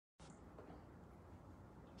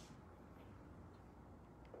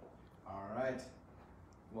right.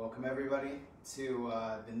 Welcome everybody to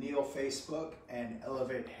the Neil Facebook and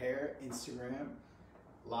Elevate Hair Instagram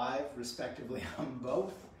live, respectively, on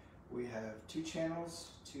both. We have 2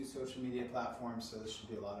 channels, 2 social media platforms, so this should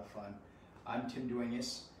be a lot of fun. I'm Tim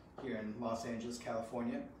Duenas here in Los Angeles,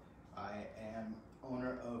 California. I am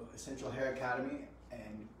owner of Essential Hair Academy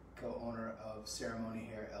and co-owner of Ceremony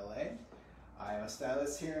Hair LA. I am a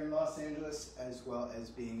stylist here in Los Angeles, as well as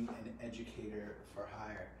being an educator for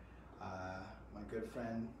hire. My good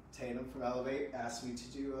friend Tatum from Elevate asked me to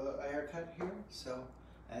do a haircut here, so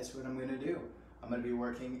that's what I'm going to do. I'm going to be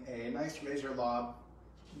working a nice razor lob,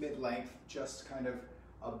 mid-length, just kind of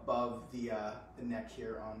above the neck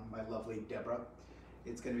here on my lovely Deborah.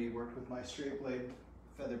 It's going to be worked with my straight blade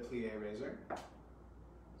feather plie razor.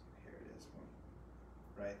 Here it is,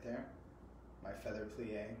 right there. My feather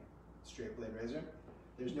plie straight blade razor.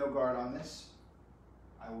 There's no guard on this.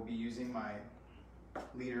 I will be using my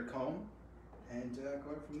leader comb and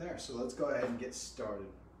going from there. So let's go ahead and get started.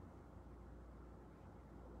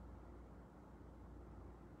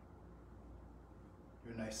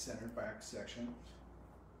 Do a nice centered back section.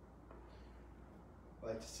 I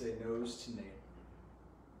like to say nose to nape.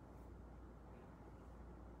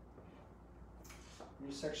 When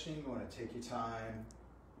you're sectioning, you want to take your time,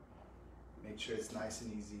 make sure it's nice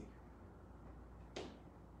and easy.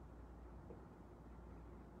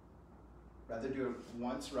 Rather do it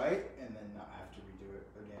once right and then not have to redo it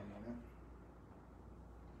again, you know?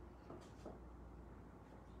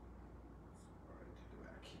 Right to the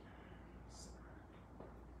back here.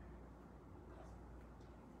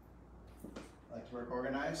 I like to work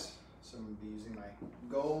organized, so I'm going to be using my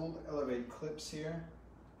gold Elevate clips here.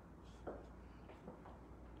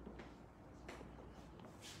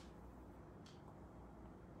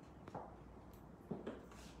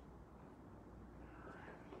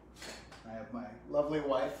 I have my lovely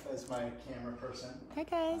wife as my camera person. Hi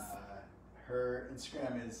guys. Her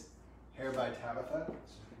Instagram is Hair by Tabitha, so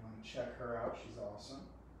if you want to check her out, she's awesome.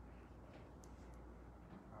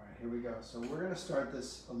 All right, here we go. So we're going to start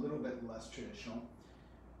this a little bit less traditional,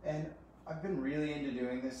 and I've been really into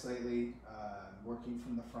doing this lately, working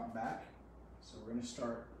from the front back. So we're going to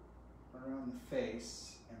start around the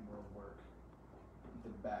face, and we'll work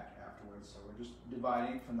the back afterwards. So we're just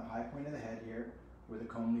dividing from the high point of the head here, where the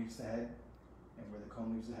comb leaves the head, and where the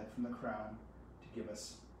comb leaves the head from the crown, to give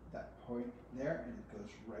us that point there, and it goes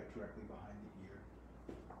right directly behind the ear.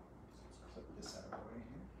 So let's clip this out of the way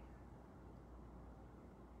here.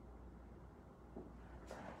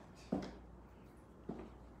 Right.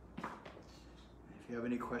 If you have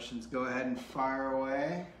any questions, go ahead and fire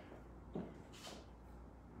away.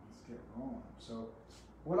 Let's get rolling. So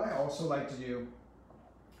what I also like to do,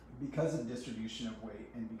 because of distribution of weight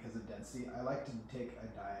and because of density, I like to take a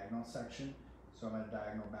diagonal section. So I'm at a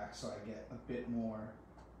diagonal back, so I get a bit more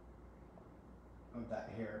of that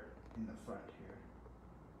hair in the front here.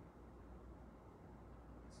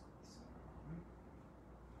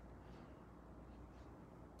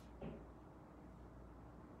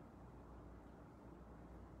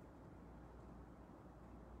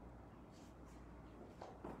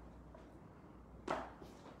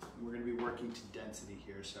 We're going to be working to density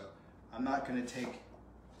here, so I'm not going to take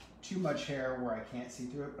too much hair where I can't see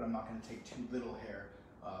through it, but I'm not going to take too little hair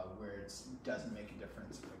where it doesn't make a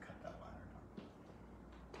difference if I cut that line or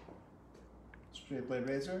not. Straight blade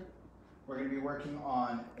razor. We're going to be working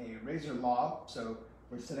on a razor lob, so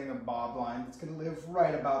we're setting a bob line. It's going to live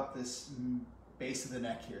right about this base of the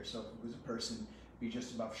neck here, so if it was a person, be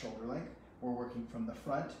just above shoulder length. We're working from the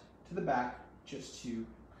front to the back just to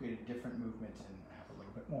create a different movement and have a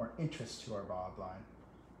little bit more interest to our bob line.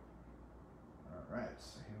 All right,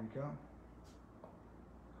 so here we go.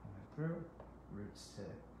 Coming through, roots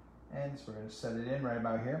to ends. We're going to set it in right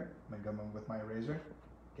about here. I'm going to go in with my razor,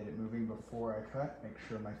 get it moving before I cut. Make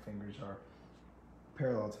sure my fingers are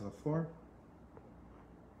parallel to the floor.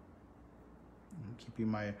 I'm keeping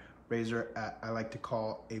my razor at, I like to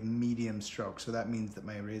call, a medium stroke. So that means that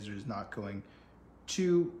my razor is not going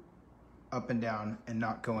too up and down and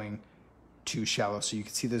not going too shallow. So you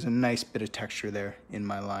can see there's a nice bit of texture there in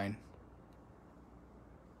my line.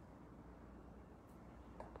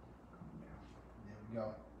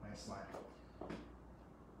 Go, nice line.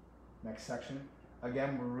 Next section.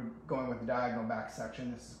 Again, we're going with the diagonal back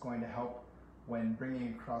section. This is going to help when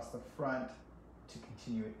bringing across the front to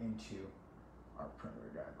continue it into our perimeter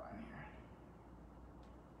guideline here.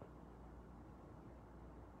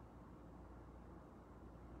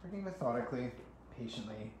 Working methodically,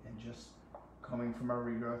 patiently, and just combing from our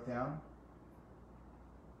regrowth down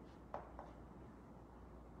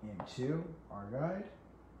into our guide.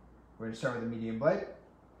 We're going to start with a medium blade.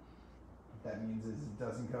 that means is it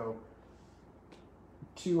doesn't go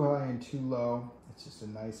too high and too low. It's just a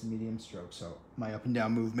nice medium stroke. So my up and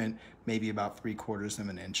down movement, maybe about 3/4 of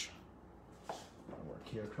an inch. I'll work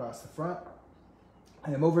here across the front.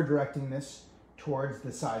 And I'm over directing this towards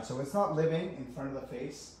the side. So it's not living in front of the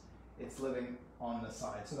face, it's living on the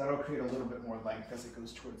side. So that'll create a little bit more length as it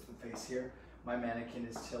goes towards the face here. My mannequin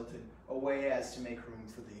is tilted away as to make room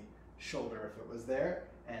for the shoulder if it was there,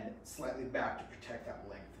 and slightly back to protect that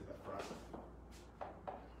length to the front.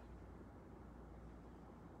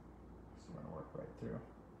 So we're gonna work right through.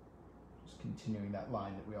 Just continuing that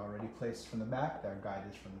line that we already placed from the back. Our guide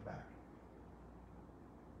is from the back.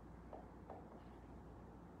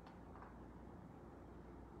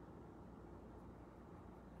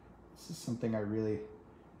 This is something I really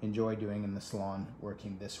enjoy doing in the salon,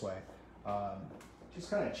 working this way. Just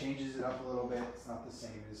kind of changes it up a little bit. It's not the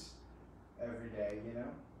same as every day, you know?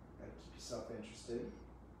 Gotta keep yourself interested.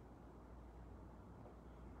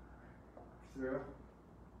 Through,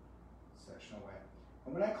 section away.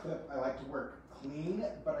 And when I clip, I like to work clean,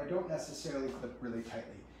 but I don't necessarily clip really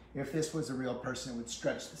tightly. If this was a real person, it would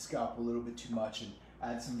stretch the scalp a little bit too much and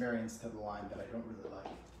add some variance to the line that I don't really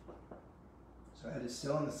like. So head is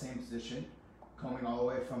still in the same position, combing all the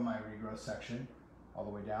way from my regrowth section all the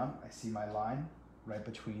way down. I see my line right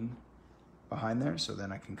behind there, so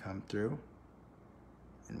then I can come through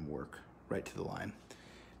and work right to the line.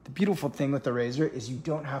 The beautiful thing with the razor is you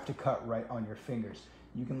don't have to cut right on your fingers.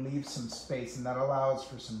 You can leave some space, and that allows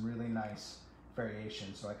for some really nice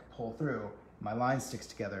variation. So I can pull through, my line sticks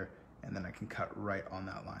together, and then I can cut right on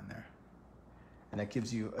that line there. And that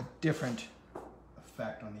gives you a different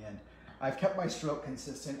effect on the end. I've kept my stroke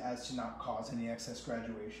consistent as to not cause any excess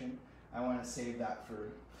graduation. I want to save that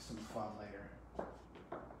for some fun later.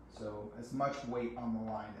 So as much weight on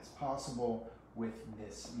the line as possible with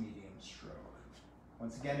this medium stroke.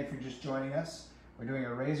 Once again, if you're just joining us, we're doing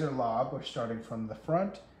a razor lob. We're starting from the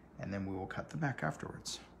front, and then we will cut the back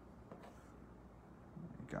afterwards.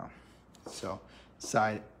 There you go. So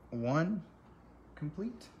side one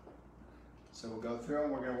complete. So we'll go through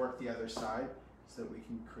and we're going to work the other side so that we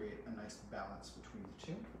can create a nice balance between the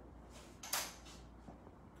two.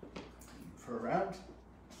 For around.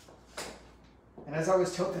 And as I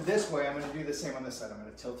was tilted this way, I'm going to do the same on this side. I'm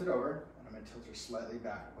going to tilt it over, and I'm going to tilt her slightly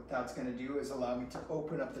back. What that's going to do is allow me to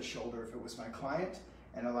open up the shoulder if it was my client,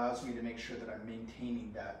 and allows me to make sure that I'm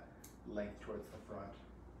maintaining that length towards the front.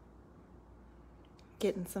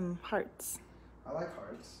 Getting some hearts. I like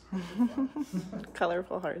hearts.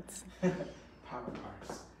 Colorful hearts. Power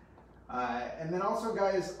hearts. And then also,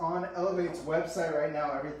 guys, on Elevate's website right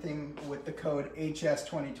now, everything with the code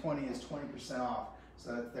HS2020 is 20% off.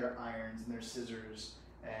 So that's their irons and their scissors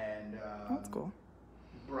and that's cool.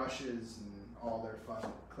 Brushes and all their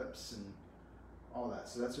fun clips and all that.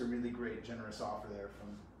 So that's a really great, generous offer there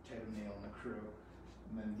from Tatum Neal and the crew.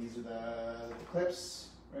 And then these are the clips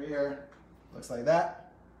right here. Looks like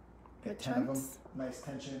that. Get 10 of them. Nice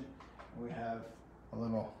tension. We have a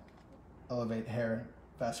little Elevate hair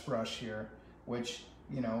vest brush here, which,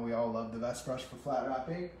 you know, we all love the vest brush for flat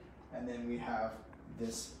wrapping. And then we have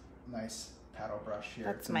this nice paddle brush here.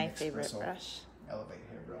 That's my favorite brush. Elevate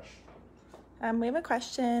hair brush. We have a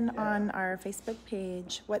question on our Facebook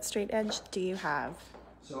page. What straight edge do you have?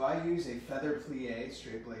 So I use a feather plie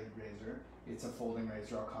straight blade razor. It's a folding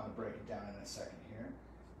razor. I'll kind of break it down in a second here.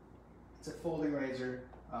 It's a folding razor.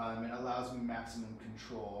 It allows me maximum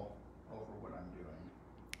control over what I'm doing.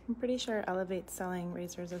 I'm pretty sure Elevate's selling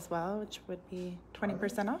razors as well, which would be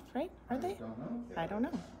 20% off, right? Are they? I don't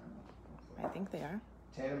know. I think they are.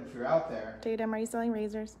 Tatum, if you're out there. Tatum, are you selling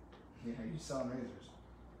razors? Yeah, are you selling razors?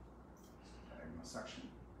 Diagonal section.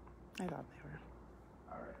 I thought they were.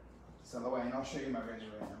 All right. It's on the way, and I'll show you my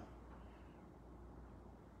razor right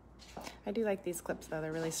now. I do like these clips, though.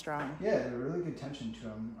 They're really strong. Yeah, they're really good tension to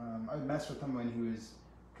them. I messed with them when he was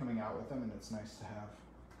coming out with them, and it's nice to have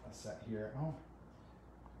a set here at home.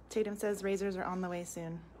 Tatum says razors are on the way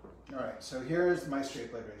soon. All right, so here's my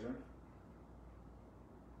straight blade razor.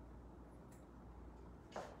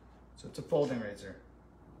 So it's a folding razor.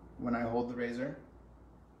 When I hold the razor,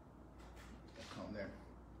 comb there.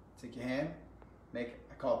 Take your hand, I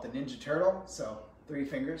call it the Ninja Turtle, so 3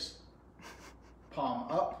 fingers, palm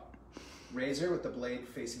up, razor with the blade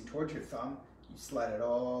facing towards your thumb. You slide it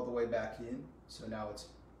all the way back in, so now it's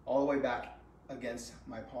all the way back against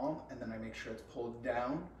my palm, and then I make sure it's pulled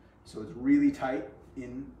down, so it's really tight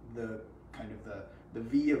in the kind of the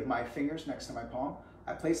V of my fingers next to my palm.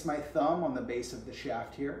 I place my thumb on the base of the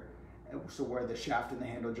shaft here, so where the shaft and the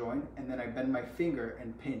handle join, and then I bend my finger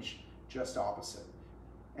and pinch just opposite.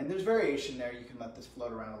 And there's variation there. You can let this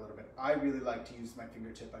float around a little bit. I really like to use my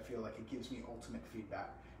fingertip. I feel like it gives me ultimate feedback.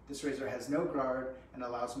 This razor has no guard and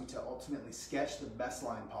allows me to ultimately sketch the best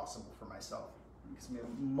line possible for myself. It gives me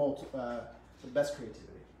the best creativity.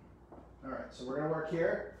 All right, so we're gonna work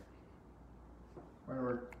here. We're gonna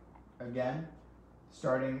work again,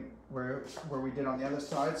 starting where we did on the other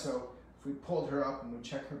side. So if we pulled her up and we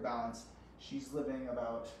check her balance, she's living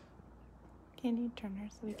about... Can you turn her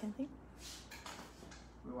so we can see?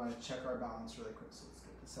 We want to check our balance really quick, so let's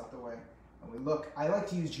get this out the way. And we look, I like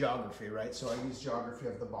to use geography, right? So I use geography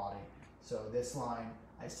of the body. So this line,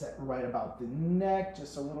 I set right about the neck,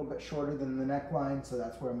 just a little bit shorter than the neckline, so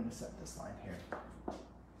that's where I'm going to set this line here.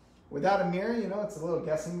 Without a mirror, you know, it's a little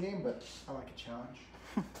guessing game, but I like a challenge.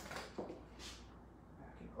 Backing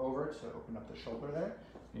over to open up the shoulder there.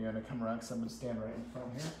 You're going to come around, because I'm going to stand right in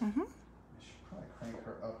front here. Mm-hmm. I should probably crank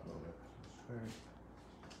her up a little bit.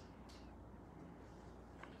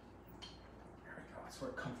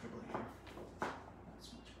 Work comfortably here. That's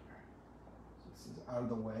much better. So this is out of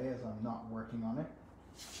the way as I'm not working on it.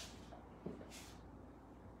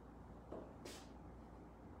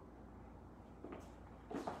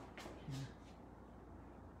 Here.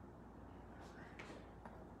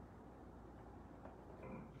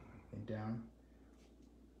 And down.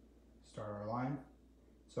 Start our line.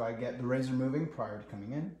 So I get the razor moving prior to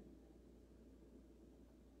coming in.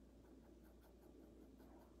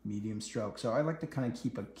 Medium stroke. So I like to kind of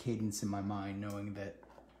keep a cadence in my mind, knowing that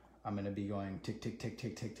I'm going to be going tick, tick, tick,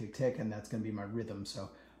 tick, tick, tick, tick, and that's going to be my rhythm. So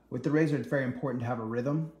with the razor, it's very important to have a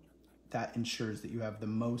rhythm. That ensures that you have the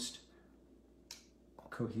most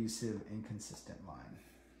cohesive and consistent line.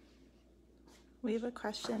 We have a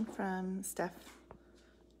question from Steph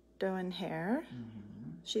Doan Hair.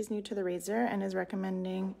 Mm-hmm. She's new to the razor and is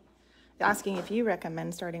asking if you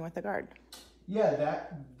recommend starting with the guard. Yeah,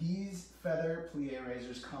 these feather plie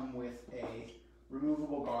razors come with a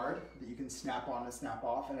removable guard that you can snap on and snap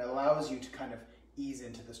off, and it allows you to kind of ease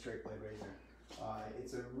into the straight blade razor.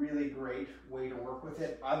 It's a really great way to work with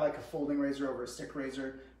it. I like a folding razor over a stick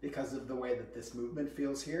razor because of the way that this movement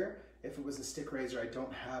feels here. If it was a stick razor, I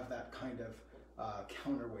don't have that kind of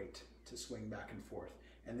counterweight to swing back and forth,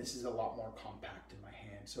 and this is a lot more compact in my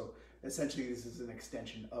hand. So essentially this is an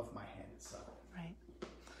extension of my hand itself. Right.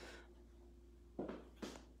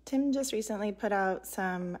 Tim just recently put out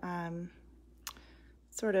some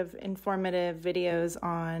sort of informative videos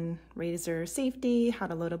on razor safety, how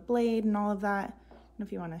to load a blade, and all of that. I don't know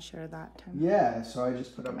if you want to share that, Tim. Yeah, so I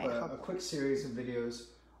just put up a quick series of videos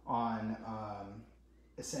on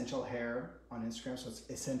Essential Hair on Instagram. So it's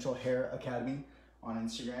Essential Hair Academy on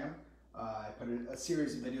Instagram. I put a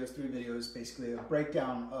series of videos, 3 videos, basically a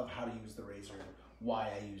breakdown of how to use the razor,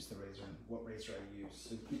 why I use the razor, and what razor I use.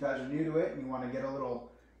 So if you guys are new to it and you want to get a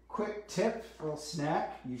little quick tip, a little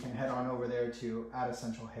snack, you can head on over there to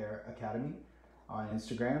 @Essential Hair Academy on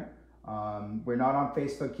Instagram. We're not on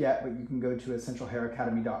Facebook yet, but you can go to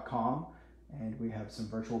essentialhairacademy.com, and we have some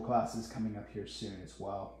virtual classes coming up here soon as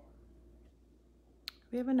well.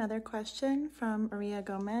 We have another question from Maria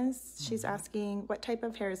Gomez. She's asking, what type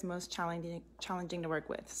of hair is most challenging to work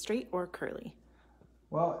with, straight or curly?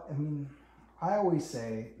 Well, I mean, I always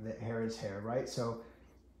say that hair is hair, right? So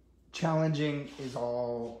challenging is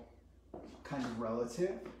all kind of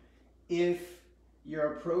relative. If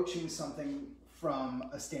you're approaching something from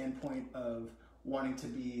a standpoint of wanting to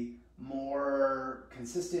be more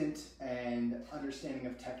consistent and understanding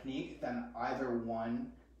of technique, then either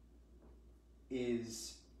one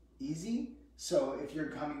is easy. So if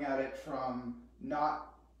you're coming at it from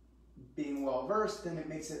not being well versed, then it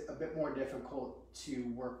makes it a bit more difficult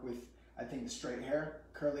to work with, I think, the straight hair.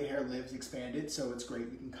 Curly hair lives expanded, so it's great.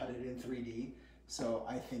 You can cut it in 3D. So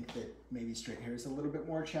I think that maybe straight hair is a little bit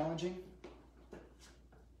more challenging.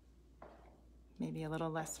 Maybe a little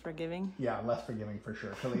less forgiving. Yeah, less forgiving for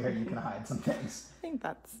sure. Curly hair, you can hide some things. I think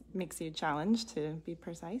that makes you a challenge to be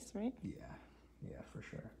precise, right? Yeah, for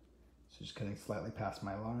sure. So just cutting slightly past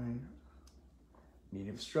my line.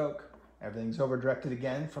 Medium stroke. Everything's over directed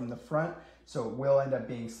again from the front, so it will end up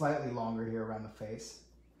being slightly longer here around the face.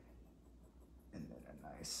 And then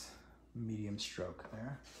a nice medium stroke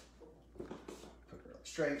there. Put her up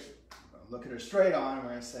straight. Look at her straight on, and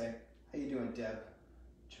we're gonna say, "How you doing, Deb?"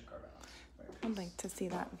 Check our balance. I'd like to see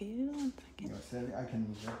that view. 1 second. You know, I can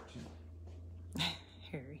move up too.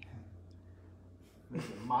 Harry. There's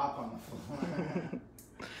a mop on the floor.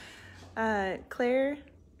 Claire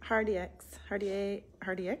Hardier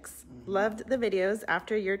loved the videos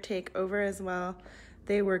after your takeover as well.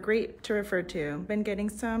 They were great to refer to. Been getting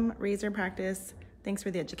some razor practice. Thanks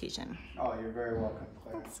for the education. Oh, you're very welcome,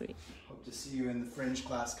 Claire. That's sweet. Hope to see you in the fringe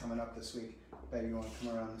class coming up this week. Baby, you want to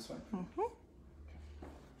come around this way? Mm-hmm.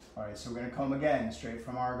 All right, so we're gonna comb again, straight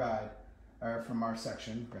from our guide, or from our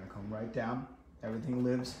section. We're gonna comb right down. Everything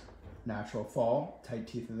lives natural fall, tight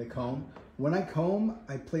teeth of the comb. When I comb,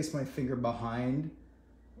 I place my finger behind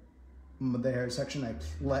the hair section.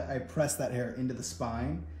 I press that hair into the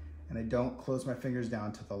spine, and I don't close my fingers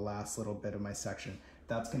down to the last little bit of my section.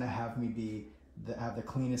 That's gonna have me have the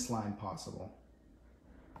cleanest line possible.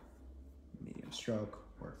 Medium stroke,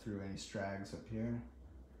 work through any strags up here.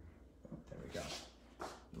 Oh, there we go.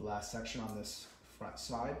 The last section on this front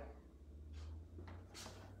side.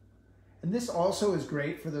 And this also is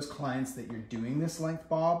great for those clients that you're doing this length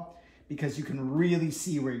bob, because you can really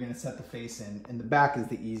see where you're gonna set the face in, and the back is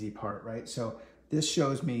the easy part, right? So this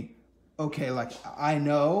shows me, okay, like I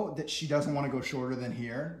know that she doesn't wanna go shorter than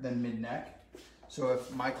here, than mid-neck. So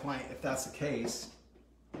if my client, if that's the case,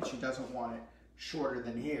 and she doesn't want it shorter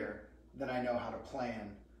than here, then I know how to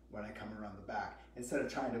plan when I come around the back. Instead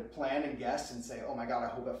of trying to plan and guess and say, oh my God, I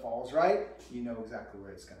hope it falls right, you know exactly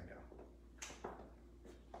where it's gonna go.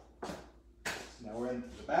 Now we're into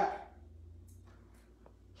the back.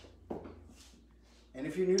 And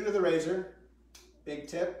if you're new to the razor, big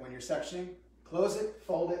tip, when you're sectioning, close it,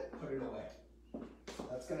 fold it, put it away.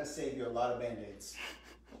 That's gonna save you a lot of Band-Aids.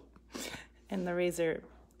 And the razor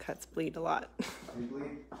cuts bleed a lot. They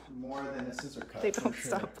bleed more than a scissor cut. They don't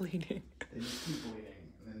stop bleeding. They just keep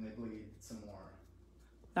bleeding, and then they bleed some more.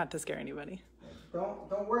 Not to scare anybody.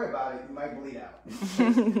 Don't worry about it, you might bleed out.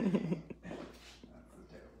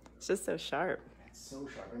 It's just so sharp. It's so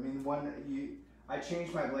sharp. I mean, I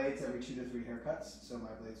change my blades every 2 to 3 haircuts, so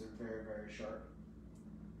my blades are very, very sharp.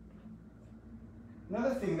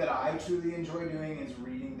 Another thing that I truly enjoy doing is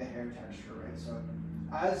reading the hair texture, right? So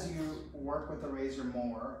as you work with the razor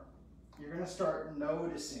more, you're gonna start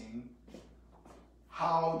noticing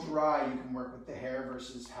how dry you can work with the hair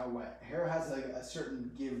versus how wet. Hair has a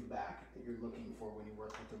certain give back that you're looking for when you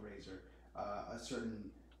work with the razor, a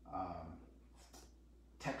certain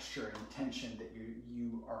texture and tension that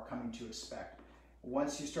you are coming to expect.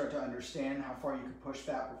 Once you start to understand how far you can push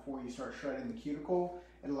that before you start shredding the cuticle,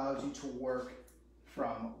 it allows you to work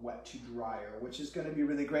from wet to drier, which is going to be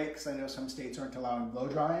really great because I know some states aren't allowing blow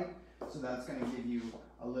drying, so that's going to give you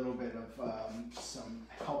a little bit of some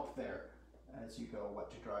help there as you go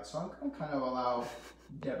wet to dry. So I'm going to kind of allow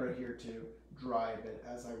Deborah here to dry a bit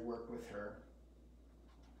as I work with her.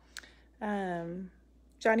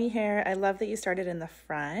 Johnny hair, I love that you started in the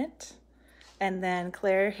front. And then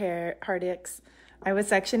Claire Hardix, I was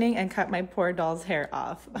sectioning and cut my poor doll's hair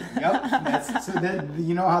off. Yep, so then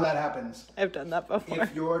you know how that happens. I've done that before.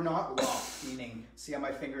 If you're not locked, meaning, see how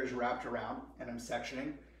my finger is wrapped around and I'm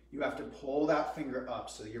sectioning, you have to pull that finger up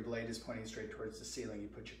so your blade is pointing straight towards the ceiling. You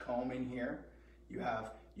put your comb in here, you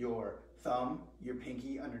have your thumb, your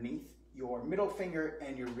pinky underneath, your middle finger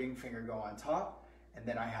and your ring finger go on top, and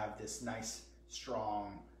then I have this nice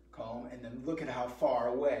strong comb, and then look at how far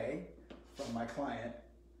away from my client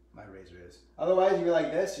my razor is. Otherwise, if you're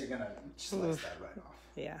like this, you're gonna slice that right off.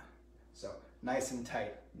 Yeah. So nice and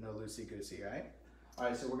tight, no loosey-goosey, right? All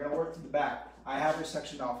right, so we're gonna work to the back. I have her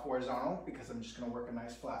sectioned off horizontal because I'm just gonna work a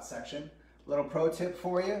nice flat section. Little pro tip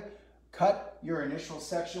for you, cut your initial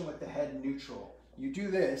section with the head neutral. You do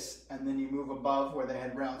this, and then you move above where the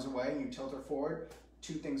head rounds away, and you tilt her forward.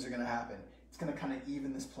 2 things are gonna happen. It's gonna kind of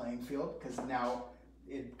even this playing field because now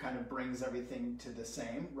it kind of brings everything to the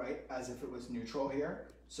same, right? As if it was neutral here.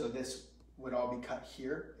 So this would all be cut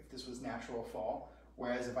here if this was natural fall.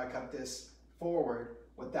 Whereas if I cut this forward,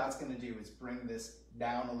 what that's gonna do is bring this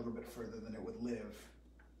down a little bit further than it would live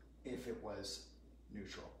if it was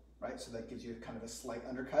neutral, right? So that gives you kind of a slight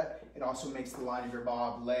undercut. It also makes the line of your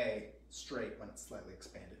bob lay straight when it's slightly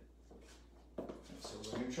expanded. So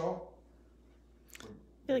we're neutral.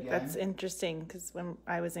 I feel like that's interesting because when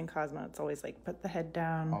I was in Cosmo, it's always like put the head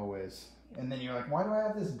down. Always. And then you're like, why do I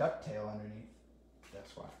have this ducktail underneath?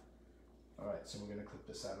 That's why. All right, so we're gonna clip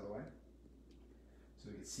this out of the way so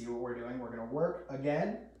we can see what we're doing. We're gonna work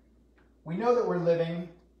again. We know that we're living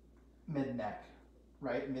mid-neck,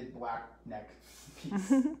 right? Mid-black neck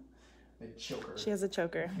piece. Mid-choker. She has a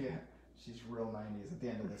choker. Yeah, she's real 90s. At the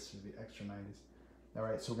end of this, she'll be extra 90s. All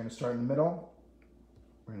right, so we're gonna start in the middle.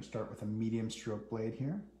 We're going to start with a medium stroke blade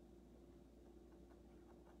here.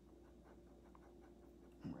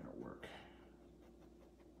 I'm going to work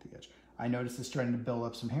the edge. I noticed this starting to build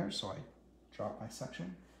up some hair, so I drop my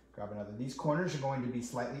section, grab another. These corners are going to be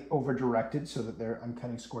slightly over directed so that I'm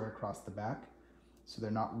cutting square across the back. So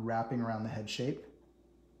they're not wrapping around the head shape.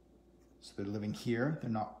 So they're living here,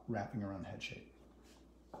 they're not wrapping around the head shape.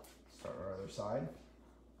 Start our other side.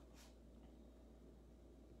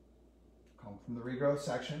 Comb from the regrowth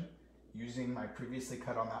section. using my previously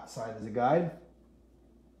cut on that side as a guide.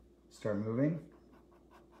 Start moving.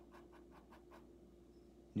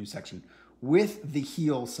 New section. With the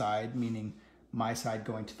heel side, meaning my side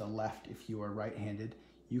going to the left if you are right-handed,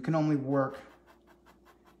 you can only work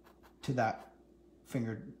to that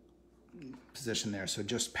finger position there, so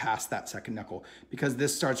just past that second knuckle, because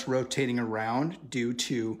this starts rotating around due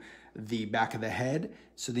to the back of the head,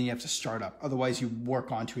 so then you have to start up. Otherwise you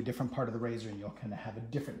work onto a different part of the razor and you'll kind of have a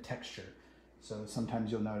different texture. So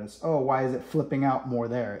sometimes you'll notice, oh, why is it flipping out more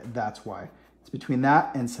there? That's why. It's between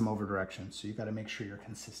that and some over direction, so you got to make sure you're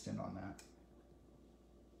consistent on that.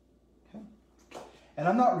 Okay. And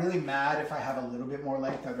I'm not really mad if I have a little bit more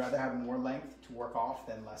length. I'd rather have more length to work off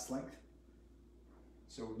than less length.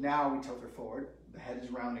 So now we tilt her forward. The head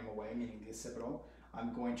is rounding away, meaning the occipital.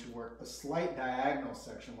 I'm going to work a slight diagonal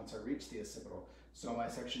section once I reach the occipital. So my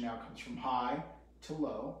section now comes from high to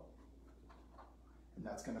low. And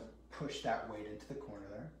that's going to push that weight into the corner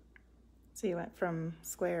there. So you went from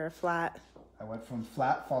square or flat? I went from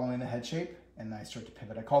flat following the head shape, and I start to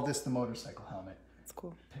pivot. I call this the motorcycle helmet. That's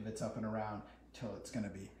cool. Pivots up and around till it's going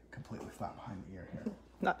to be completely flat behind the ear here.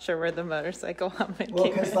 Not sure where the motorcycle helmet Well,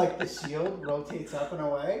 came because in. like the shield rotates up and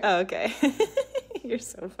away. Oh, okay. You're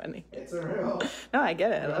so funny. It's a real. No, I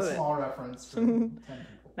get it. I love a it. small reference for 10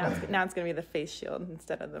 people. Now it's going to be the face shield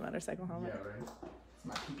instead of the motorcycle helmet. Yeah, right. It's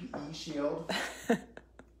my PPE shield. Oh,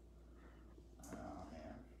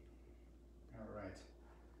 man. All right.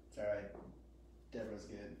 It's all right. Deborah's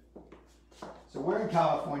good. So we're in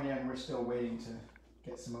California and we're still waiting to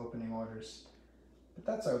get some opening orders. But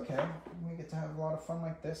that's okay. We get to have a lot of fun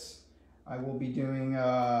like this. I will be doing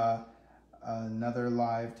another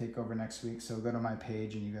live takeover next week, so go to my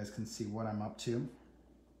page and you guys can see what I'm up to.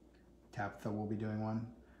 Tabitha will be doing one.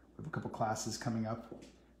 We have a couple classes coming up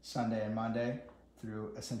Sunday and Monday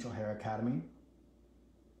through Essential Hair Academy.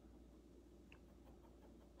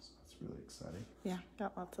 So that's really exciting. Yeah,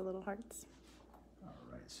 got lots of little hearts. All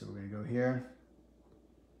right, so we're gonna go here.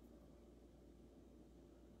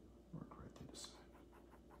 Work right through this side.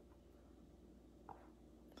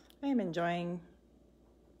 I am enjoying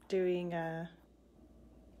doing,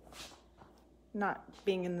 not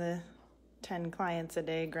being in the 10 clients a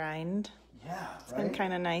day grind. Yeah, It's been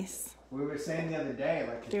kind of nice. We were saying the other day,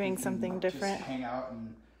 like, if Doing we can something different. Just hang out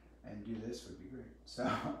and do this would be great.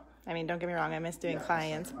 So. I mean, don't get me wrong, I miss doing Yeah,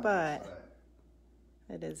 clients, it's but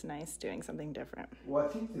it is nice doing something different. Well, I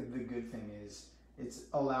think the good thing is it's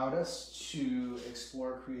allowed us to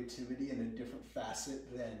explore creativity in a different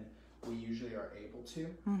facet than we usually are able to.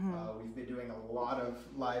 We've been doing a lot of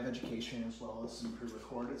live education as well as some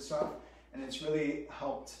pre-recorded stuff, and it's really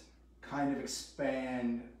helped kind of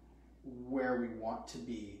expand where we want to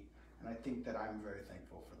be, and I think that I'm very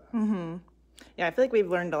thankful for that. Yeah, I feel like we've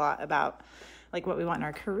learned a lot about like what we want in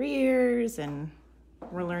our careers, and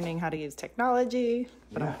we're learning how to use technology.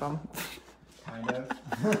 Yeah. Kind of. Kind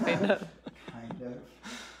of. Kind of.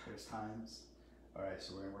 There's times. All right,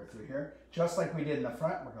 so we're gonna work through here. Just like we did in the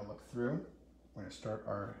front, we're gonna look through. We're gonna start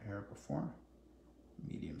our hair before.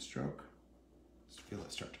 Medium stroke. Just feel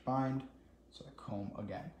it start to bind. So I comb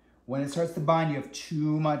again. When it starts to bind, you have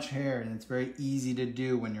too much hair, and it's very easy to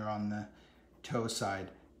do when you're on the toe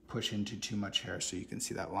side. Push into too much hair so you can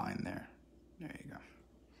see that line there. There you go.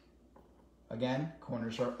 Again,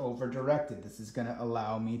 corners are over directed. This is gonna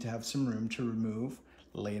allow me to have some room to remove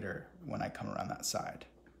later when I come around that side.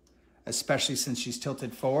 Especially since she's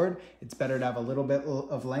tilted forward, it's better to have a little bit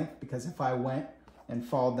of length, because if I went and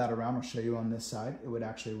followed that around, I'll show you on this side, it would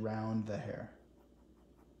actually round the hair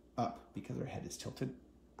up because her head is tilted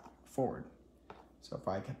forward. So if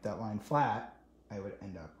I kept that line flat, I would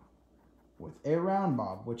end up with a round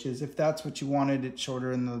bob, which is, if that's what you wanted, it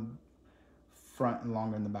shorter in the front and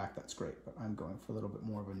longer in the back, that's great, but I'm going for a little bit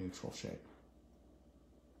more of a neutral shape.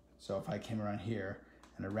 So if I came around here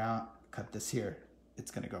and around, cut this here, it's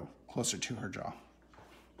gonna go closer to her jaw.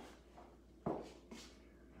 All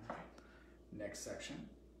right. Next section.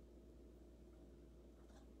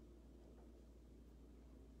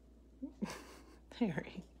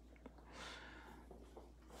 Harry.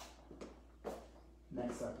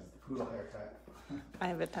 Next up is the poodle haircut. I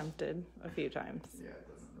have attempted a few times. Yeah, it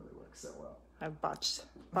doesn't really work so well. I've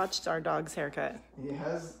botched our dog's haircut. He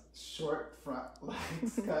has short front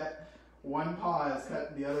legs cut. One paw is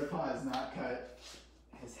cut, the other paw is not cut.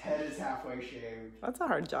 His head is halfway shaved. That's a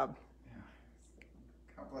hard job. Yeah.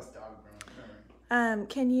 God bless dog growing.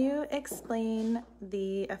 Can you explain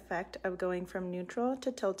the effect of going from neutral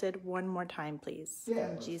to tilted one more time, please?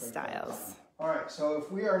 Yeah. G Styles. All right, so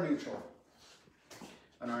if we are neutral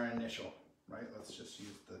on our initial, right, let's just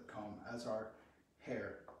use the comb as our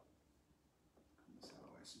hair. This out of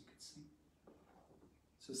the way so you can see.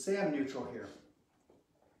 So say I'm neutral here,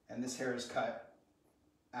 and this hair is cut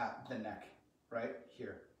at the neck, right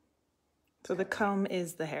here. So the comb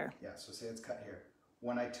is the hair. Yeah, so say it's cut here.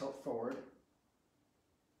 When I tilt forward,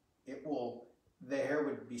 the hair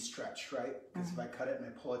would be stretched, right? Because if I cut it and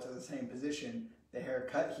I pull it to the same position, the hair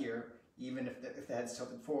cut here, even if the head's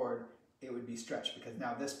tilted forward, it would be stretched because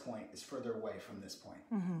now this point is further away from this point.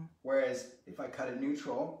 Whereas if I cut it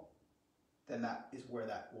neutral, then that is where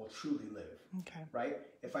that will truly live, right?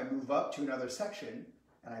 If I move up to another section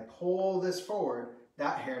and I pull this forward,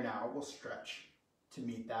 that hair now will stretch to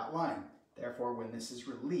meet that line. Therefore, when this is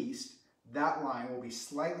released, that line will be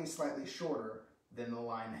slightly shorter than the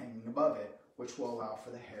line hanging above it, which will allow for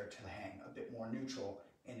the hair to hang a bit more neutral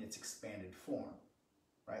in its expanded form,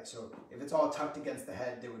 right? So if it's all tucked against the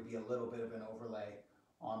head, there would be a little bit of an overlay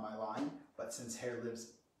on my line, but since hair lives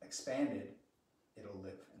expanded, it'll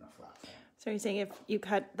live in a flat form. So you're saying if you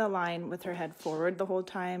cut the line with her head forward the whole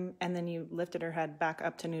time and then you lifted her head back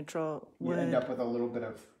up to neutral, you end up with a little bit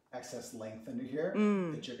of excess length under here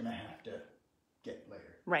that you're gonna have to get later.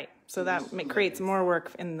 Right, so that creates more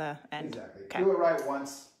work in the end. Exactly. Okay. Do it right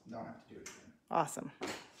once, don't have to do it again. Awesome.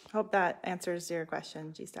 Hope that answers your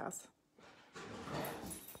question, G-Styles.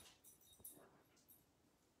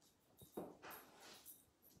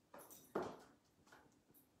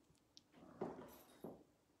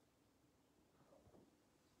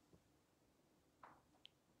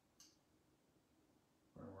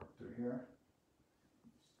 Work through here.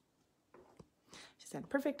 She said,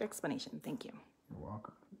 perfect explanation, thank you. You're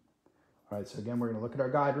welcome. All right, so again, we're gonna look at our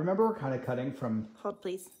guide. Remember, we're kind of cutting from... Hold,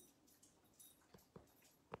 please.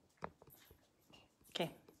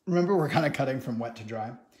 Okay. Remember, we're kind of cutting from wet to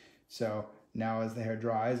dry. So now as the hair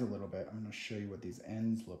dries a little bit, I'm gonna show you what these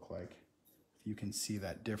ends look like. If you can see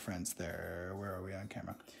that difference there. Where are we on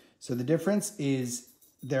camera? So the difference is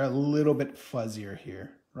they're a little bit fuzzier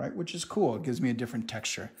here, right? Which is cool, it gives me a different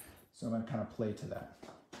texture. So I'm gonna kind of play to that,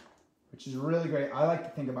 which is really great. I like to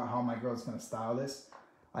think about how my girl's gonna style this.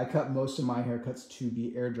 I cut most of my haircuts to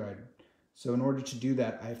be air dried. So in order to do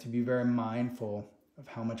that, I have to be very mindful of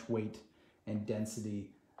how much weight and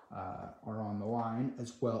density are on the line,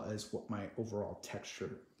 as well as what my overall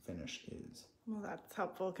texture finish is. Well, that's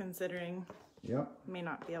helpful considering you may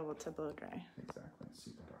not be able to blow dry. Exactly,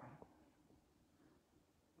 super dry.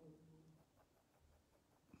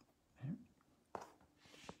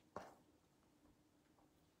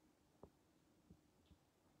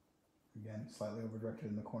 Again, slightly over directed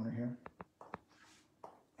in the corner here.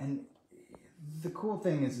 And the cool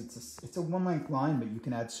thing is it's a one length line, but you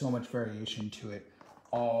can add so much variation to it,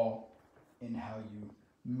 all in how you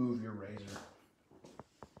move your razor.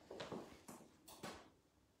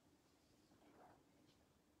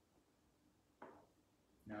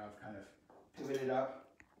 Now I've kind of pivoted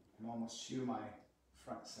up. I'm almost to my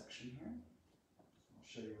front section here. I'll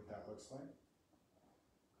show you what that looks like.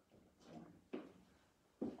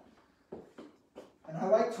 And I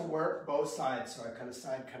like to work both sides, so I cut a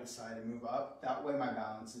side, and move up. That way my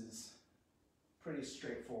balance is pretty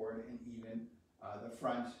straightforward and even. The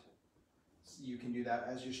front, you can do that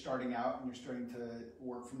as you're starting out and you're starting to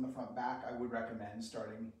work from the front back. I would recommend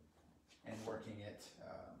starting and working it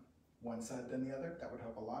one side then the other. That would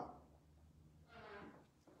help a lot.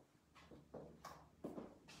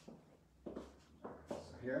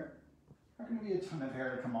 So here, not going to be a ton of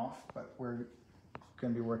hair to come off, but we're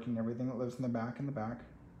going to be working everything that lives in the back in the back.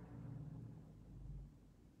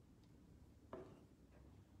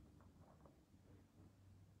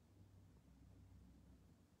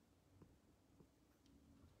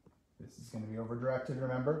 This is going to be over directed,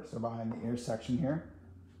 remember? So behind the ear section here,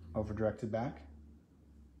 over directed back.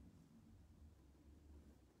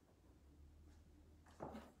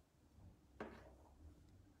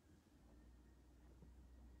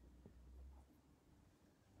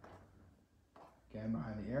 Again,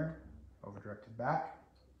 behind the ear, over-directed back.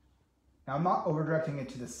 Now I'm not over-directing it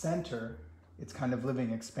to the center, it's kind of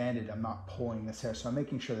living expanded. I'm not pulling this hair, so I'm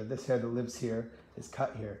making sure that this hair that lives here is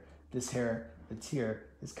cut here. This hair that's here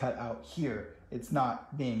is cut out here. It's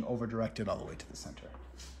not being over-directed all the way to the center.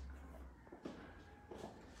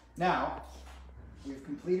 Now, we've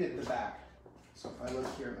completed the back. So if I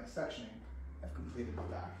look here at my sectioning, I've completed the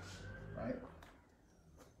back, right?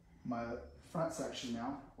 My front section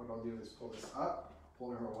now, what I'll do is pull this up,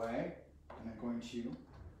 pull her away, and I'm going to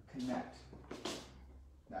connect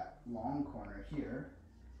that long corner here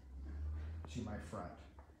to my front.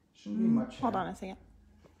 Shouldn't be much hair. Hold on a second.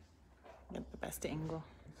 Get the best angle.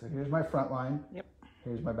 So here's my front line. Yep.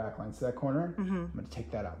 Here's my back line. See that corner? I'm going to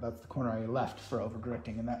take that out. That's the corner I left for over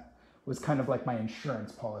directing, and that was kind of like my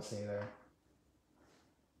insurance policy there.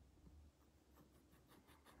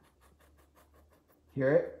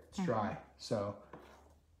 Hear it? It's dry. So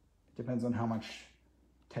it depends on how much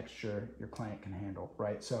texture your client can handle,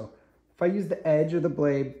 right? So if I use the edge of the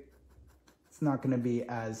blade, it's not going to be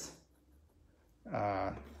as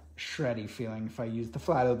shreddy feeling. If I use the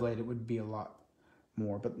flat of the blade, it would be a lot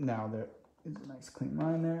more. But now there is a nice clean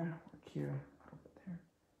line there. Work here, a little bit there.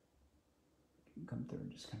 You can come through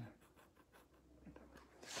and just kind of.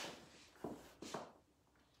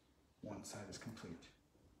 One side is complete.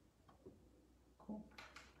 Cool.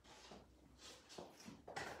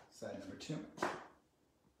 Side number 2.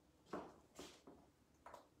 Here's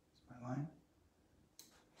my line.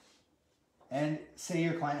 And say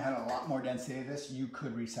your client had a lot more density of this, you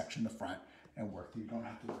could resection the front and work. You don't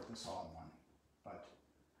have to work this all in one. But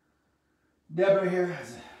Deborah here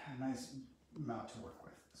has a nice amount to work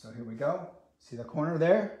with. So here we go. See the corner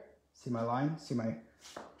there? See my line? See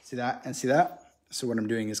that and see that? So what I'm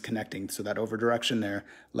doing is connecting. So that over direction there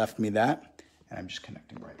left me that, and I'm just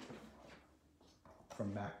connecting right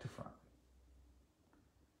from back to front.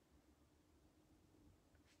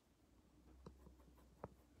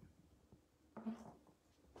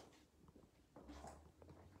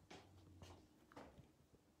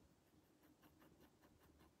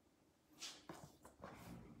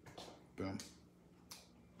 Boom.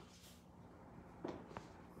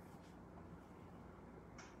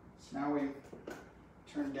 So now we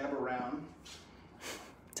turn Deb around.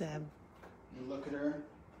 Deb. You look at her.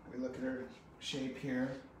 We look at her shape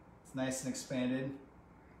here. It's nice and expanded.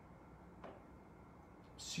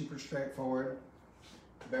 Super straightforward.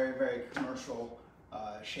 Very, very commercial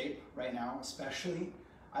shape right now, especially.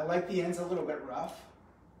 I like the ends a little bit rough,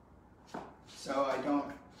 so I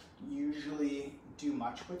don't usually do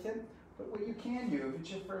much with it. But what you can do, if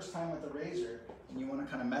it's your first time with a razor and you want to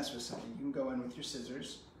kind of mess with something, you can go in with your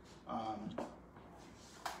scissors. And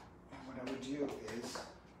what I would do is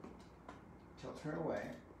tilt her away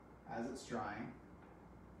as it's drying.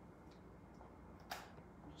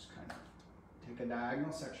 Just kind of take a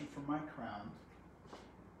diagonal section from my crown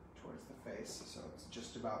towards the face, so it's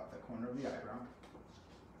just about the corner of the eyebrow.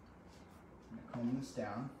 I'm going to comb this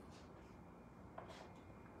down.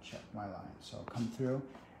 Check my line. So I'll come through.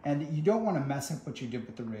 And you don't want to mess up what you did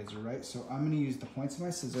with the razor, right? So I'm going to use the points of my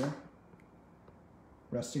scissor,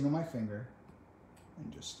 resting on my finger,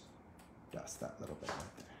 and just dust that little bit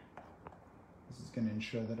right there. This is going to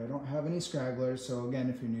ensure that I don't have any stragglers. So again,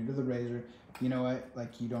 if you're new to the razor, you know what?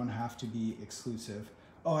 Like, you don't have to be exclusive.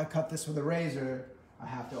 Oh, I cut this with a razor. I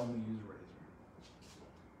have to only use a razor.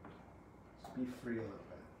 Just be free a little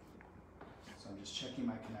bit. So I'm just checking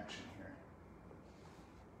my connection here.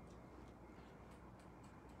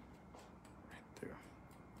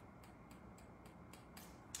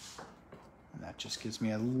 And that just gives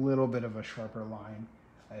me a little bit of a sharper line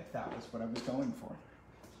if that was what I was going for.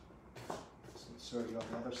 So let's show you on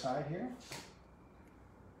the other side here.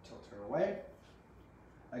 Tilt her away.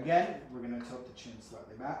 Again, we're going to tilt the chin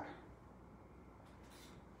slightly back.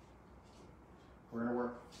 We're going to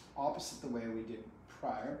work opposite the way we did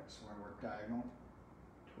prior. So we're going to work diagonal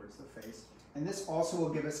towards the face. And this also will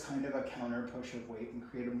give us kind of a counter push of weight and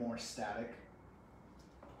create a more static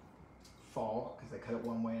fall, because I cut it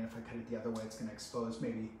one way, and if I cut it the other way, it's going to expose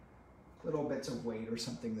maybe little bits of weight or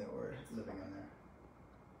something that we're living in there.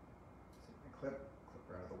 So clip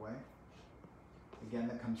her out of the way. Again,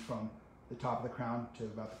 that comes from the top of the crown to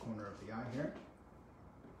about the corner of the eye here.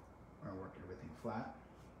 We're going to work everything flat.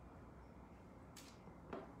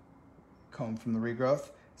 Comb from the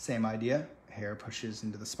regrowth, same idea. Hair pushes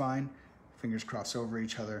into the spine, fingers cross over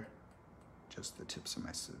each other. Just the tips of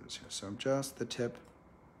my scissors here. So just the tip,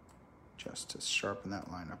 just to sharpen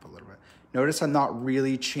that line up a little bit. Notice I'm not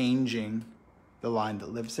really changing the line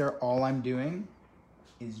that lives there. All I'm doing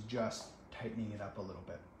is just tightening it up a little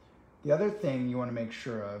bit. The other thing you want to make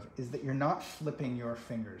sure of is that you're not flipping your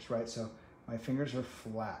fingers, right? So my fingers are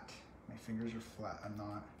flat. My fingers are flat. I'm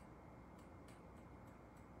not.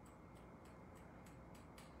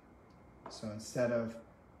 So instead of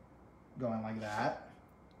going like that,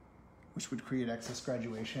 which would create excess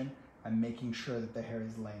graduation, I'm making sure that the hair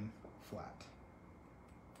is laying flat.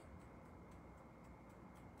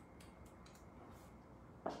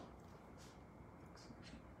 All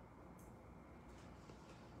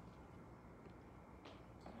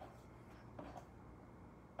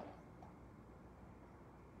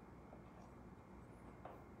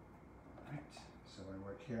right, so I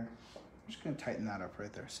work here. I'm just going to tighten that up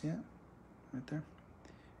right there. See it? Right there.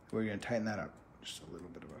 We're going to tighten that up. Just a little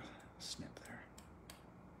bit of a snip there.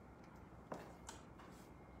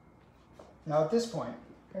 Now at this point,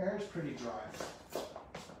 her hair is pretty dry.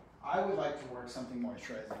 I would like to work something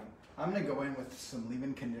moisturizing. I'm going to go in with some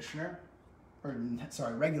leave-in conditioner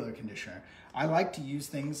regular conditioner. I like to use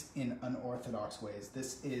things in unorthodox ways.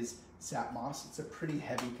 This is sap moss. It's a pretty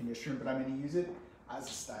heavy conditioner, but I'm going to use it as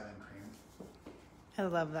a styling cream. I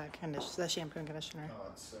love that shampoo and conditioner. Oh,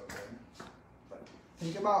 it's so good. But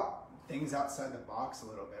think about things outside the box a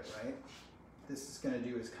little bit, right? This is going to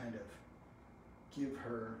do is kind of give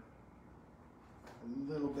her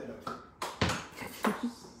a little bit of,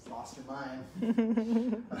 she's lost her mind,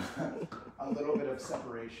 a little bit of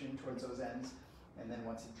separation towards those ends, and then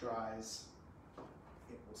once it dries,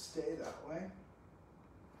 it will stay that way.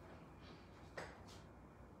 So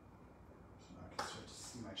now I can start to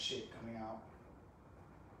see my shape coming out.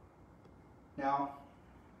 Now,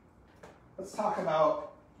 let's talk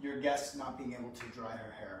about your guest not being able to dry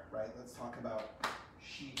her hair, right? Let's talk about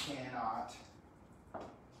she cannot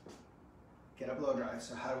get a blow dry.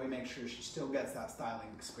 So how do we make sure she still gets that styling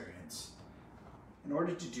experience? In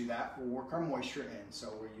order to do that, we'll work our moisture in.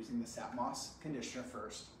 So we're using the sap moss conditioner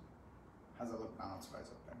first. How's it look balance-wise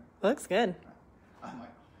up there? Looks good. I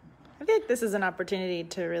feel like this is an opportunity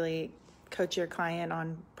to really coach your client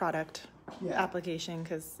on product application,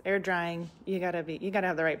 because air drying, you gotta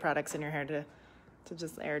have the right products in your hair to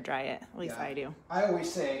just air dry it. At least I do. I always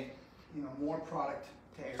say, more product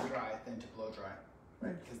to air dry than to blow dry,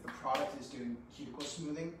 right? Because the product is doing cuticle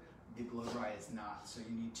smoothing, the blow dry is not. So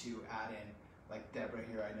you need to add in, like Deborah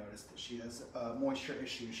here, I noticed that she has a moisture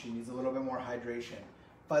issue. She needs a little bit more hydration.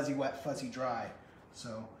 Fuzzy wet, fuzzy dry.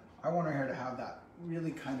 So I want her hair to have that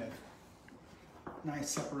really kind of nice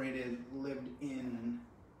separated, lived in,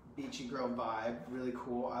 beachy girl vibe. Really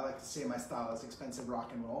cool. I like to say my style is expensive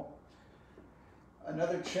rock and roll.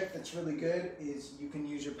 Another trick that's really good is you can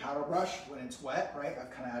use your paddle brush when it's wet, right?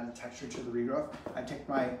 I've kind of added texture to the regrowth. I take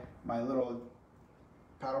my little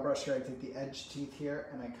paddle brush here, I take the edge teeth here,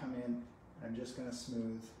 and I come in and I'm just going to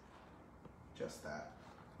smooth just that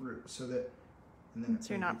root so that, and then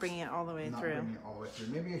so you're not bringing it all the way through. Not bringing it all the way through.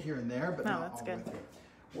 Maybe here and there, but not all the way through.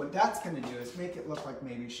 What that's going to do is make it look like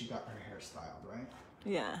maybe she got her hair styled, right?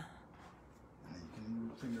 Yeah. And then you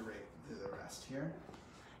can finger rate through the rest here.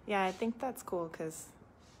 Yeah, I think that's cool because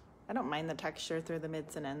I don't mind the texture through the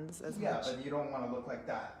mids and ends as much. Yeah, but you don't want to look like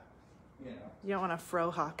that, You don't want a fro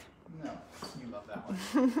hawk. No, you love that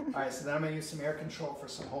one. All right, so then I'm going to use some air control for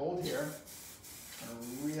some hold here. I'm going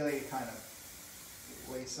to really kind of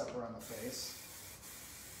lace up around the face.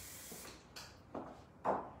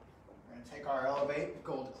 We're going to take our Elevate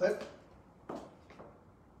gold clip, and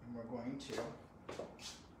we're going to use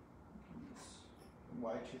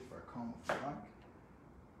wide tooth for a comb if you like.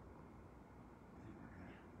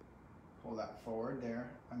 Pull that forward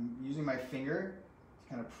there. I'm using my finger to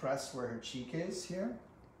kind of press where her cheek is here.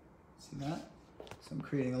 See that? So I'm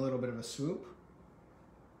creating a little bit of a swoop.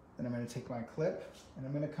 Then I'm going to take my clip and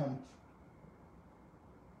I'm going to come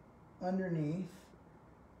underneath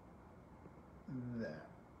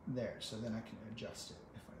there. So then I can adjust it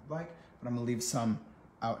if I'd like, but I'm going to leave some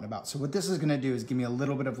out and about. So what this is going to do is give me a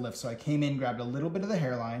little bit of lift. So I came in, grabbed a little bit of the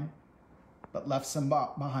hairline, but left some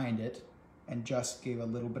behind it, and just gave a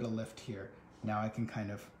little bit of lift here. Now I can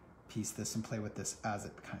kind of piece this and play with this as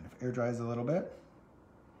it kind of air dries a little bit.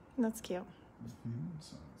 That's cute.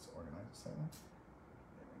 So let's organize it slightly.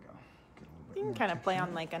 There we go. Get a little bit you can kind of play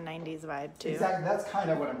on like a 90s vibe too. Exactly, that's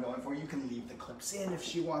kind of what I'm going for. You can leave the clips in if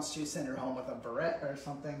she wants to, send her home with a barrette or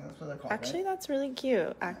something. That's what they're called. Actually, right? That's really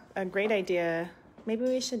cute. A great idea. Maybe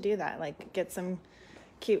we should do that. Like get some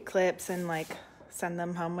cute clips and like send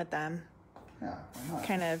them home with them. Yeah, why not?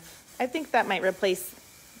 Kind of, I think that might replace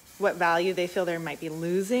what value they feel they might be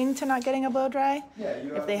losing to not getting a blow dry. Yeah,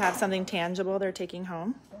 if they have something tangible they're taking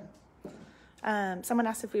home. Yeah. Someone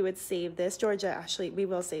asked if we would save this. Georgia, Ashley, we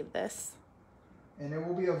will save this. And it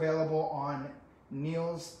will be available on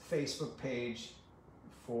Neil's Facebook page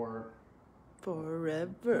for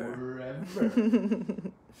forever.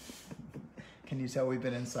 Can you tell we've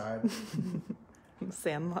been inside?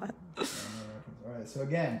 Sandlot. All right, so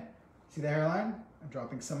again, see the hairline? I'm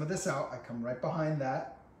dropping some of this out. I come right behind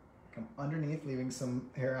that, come underneath, leaving some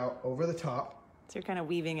hair out over the top. So you're kind of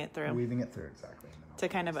weaving it through. Weaving it through, exactly. To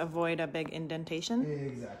kind of avoid a big indentation?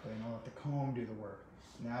 Exactly, and I'll let the comb do the work.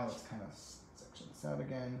 Now let's kind of section this out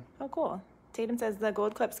again. Oh, cool. Tatum says the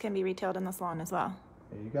gold clips can be retailed in the salon as well.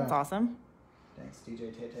 There you go. That's awesome. Thanks,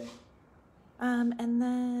 DJ Tay. And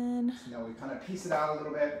then... So now we kind of piece it out a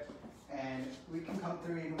little bit, and we can come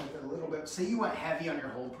through even with a little bit. Say you went heavy on your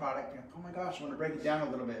whole product. You're like, oh my gosh, I want to break it down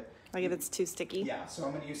a little bit. Like if it's too sticky? Yeah, so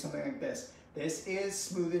I'm going to use something like this. This is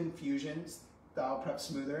Smooth Infusion Style Prep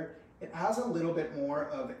Smoother. It has a little bit more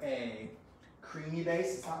of a creamy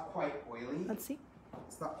base. It's not quite oily. Let's see.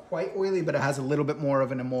 It's not quite oily, but it has a little bit more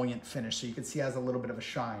of an emollient finish. So you can see it has a little bit of a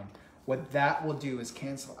shine. What that will do is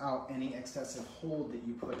cancel out any excessive hold that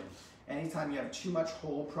you put in. Anytime you have too much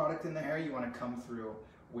hold product in the hair, you want to come through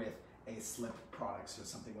with a slip product, so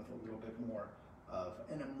something with a little bit more of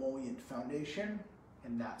an emollient foundation,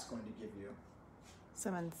 and that's going to give you.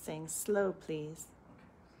 Someone's saying slow, please.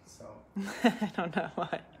 So I don't know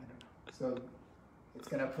why. So it's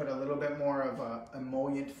going to put a little bit more of a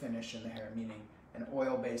emollient finish in the hair, meaning an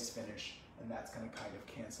oil-based finish, and that's going to kind of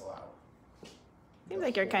cancel out. Seems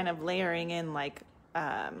like you're kind of layering in like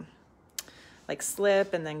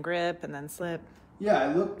slip and then grip and then slip. Yeah,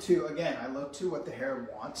 I look to what the hair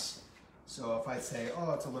wants. So if I say,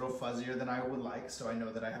 oh, it's a little fuzzier than I would like, so I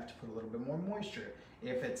know that I have to put a little bit more moisture.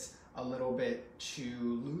 If it's a little bit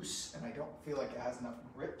too loose and I don't feel like it has enough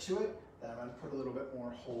grip to it, then I'm gonna put a little bit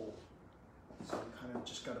more hold. So you kind of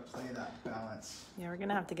just gotta play that balance. Yeah, we're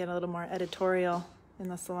gonna have to get a little more editorial in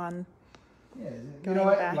the salon. Yeah, you know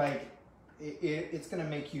what? Like, it's gonna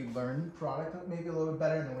make you learn product maybe a little bit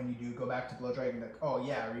better, and then when you do go back to blow dry, you're like, oh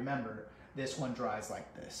yeah, remember, this one dries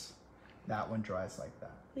like this. That one dries like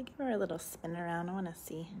that. We give her a little spin around. I wanna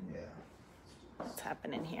see what's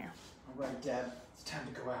happening here. All right, Deb, it's time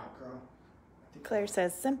to go out, girl. Claire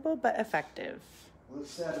says simple but effective.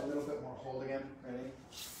 Let's add a little bit more hold again. Ready?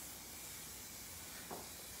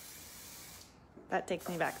 That takes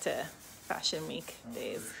me back to Fashion Week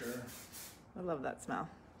days. For sure. I love that smell.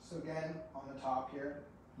 So again, on the top here,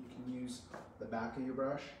 you can use the back of your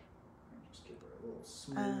brush and just give her a little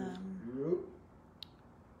smooth root.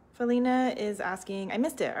 Felina is asking, I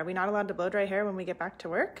missed it. Are we not allowed to blow dry hair when we get back to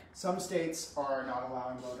work? Some states are not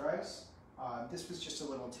allowing blow dries. This was just a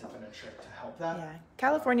little tip and a trick to help that. Yeah,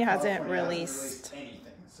 California hasn't released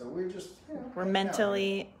anything, so we're just we're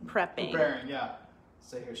mentally prepping. Preparing, yeah.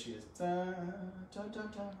 So here she is. Da, da, da,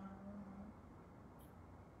 da.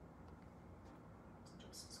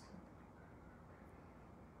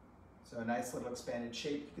 So a nice little expanded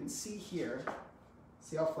shape. You can see here.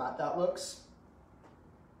 See how flat that looks?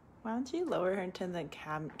 Why don't you lower her to the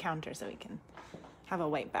counter so we can have a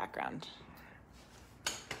white background?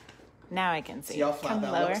 Now I can see. See how flat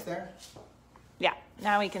that looks there? Yeah,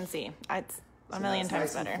 now we can see. It's a million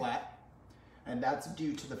times nice better. And flat. And that's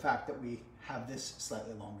due to the fact that we have this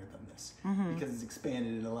slightly longer than this. Because it's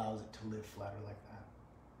expanded, it allows it to live flatter like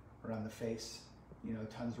that. Around the face, you know,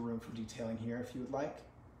 tons of room for detailing here if you would like.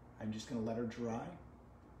 I'm just gonna let her dry.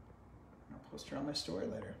 I'll post her on my story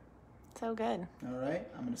later. So good. All right,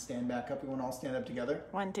 I'm gonna stand back up. You wanna all stand up together?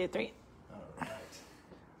 1, 2, 3. All right.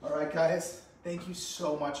 All right, guys. Thank you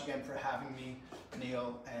so much again for having me,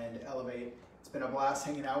 Neil and Elevate. It's been a blast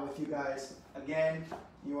hanging out with you guys. Again,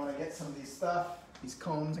 you wanna get some of these stuff, these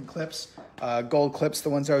combs and clips, gold clips, the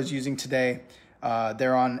ones I was using today.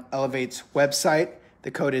 They're on Elevate's website.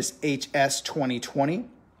 The code is HS2020.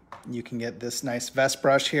 You can get this nice vest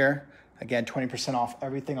brush here. Again, 20% off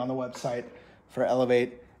everything on the website for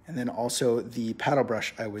Elevate. And then also the paddle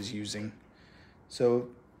brush I was using. So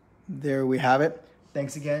there we have it.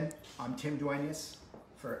 Thanks again. I'm Tim Duenas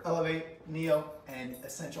for Elevate, Neil, and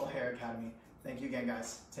Essential Hair Academy. Thank you again,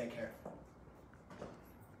 guys. Take care.